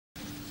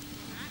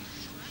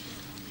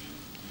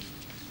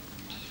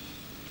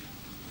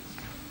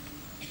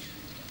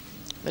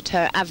but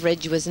her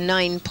average was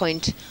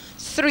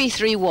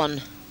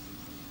 9.331.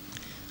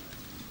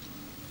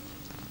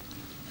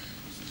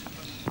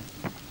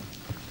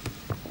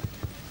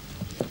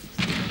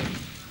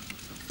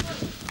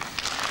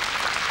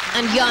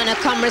 And Jana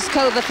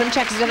KOMRSKOVA from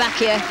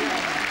Czechoslovakia,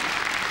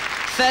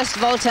 first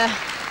vaulter.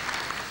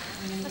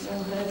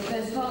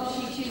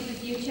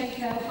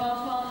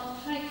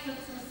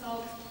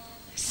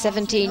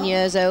 17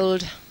 years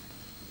old,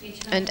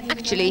 and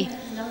actually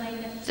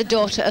the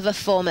daughter of a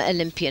former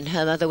Olympian.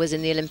 Her mother was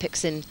in the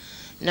Olympics in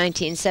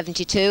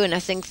 1972, and I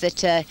think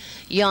that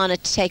Jana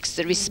takes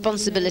the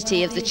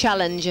responsibility of the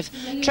challenge of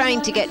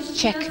trying to get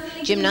Czech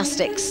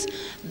gymnastics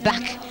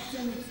back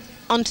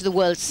onto the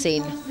world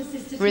scene.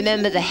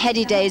 Remember the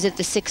heady days of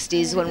the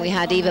 60s when we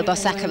had Eva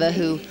Bosakova,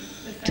 who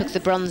took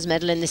the bronze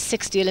medal in the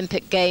 60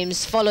 Olympic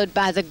Games, followed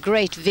by the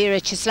great Vera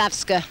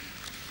Česlavska,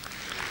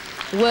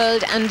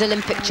 world and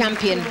Olympic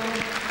champion.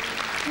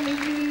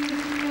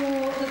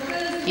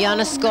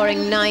 Jana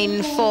scoring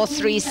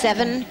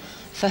 9.437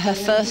 for her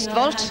first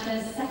vault,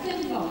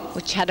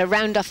 which had a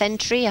round-off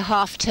entry, a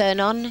half turn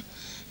on,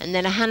 and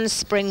then a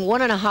handspring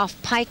 1.5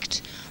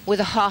 piked with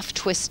a half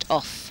twist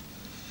off.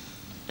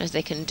 As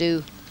they can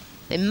do,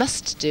 they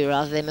must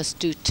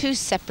do 2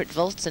 separate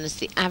vaults, and it's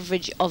the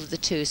average of the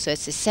 2, so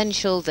it's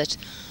essential that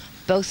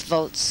both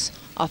vaults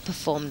are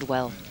performed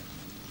well.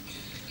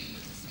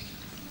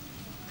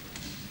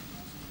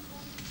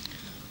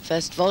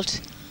 First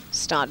vault,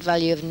 start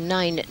value of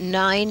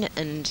 9.9,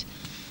 and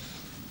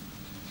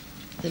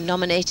the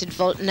nominated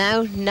vault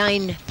now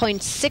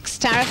 9.6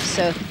 tariff,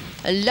 so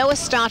a lower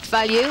start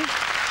value.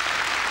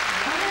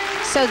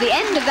 So the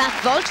end of that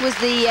vault was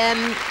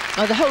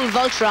or the whole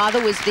vault rather,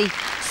 was the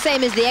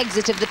same as the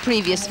exit of the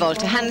previous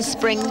vault, a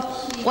handspring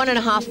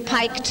 1.5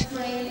 piked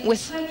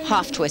with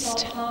half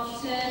twist.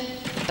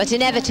 But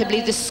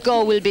inevitably the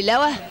score will be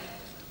lower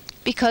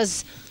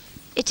because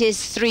it is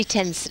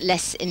 3/10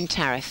 less in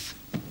tariff.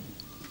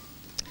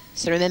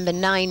 So remember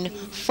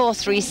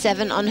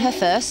 9.437 on her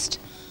first,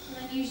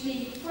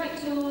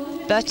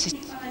 but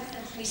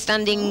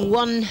standing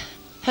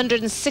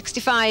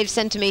 165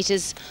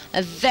 centimeters,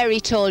 a very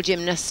tall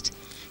gymnast,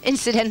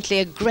 incidentally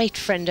a great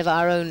friend of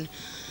our own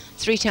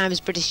 3 times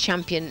British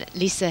champion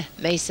Lisa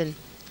Mason.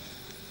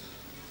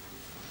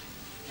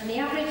 And the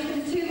average for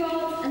the 2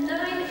 vaults,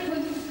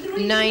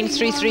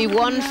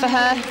 9.331 for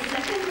her.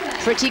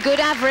 Pretty good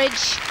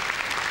average.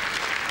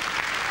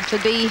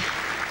 It'll be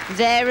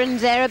there and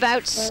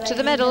thereabouts to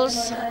the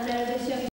medals.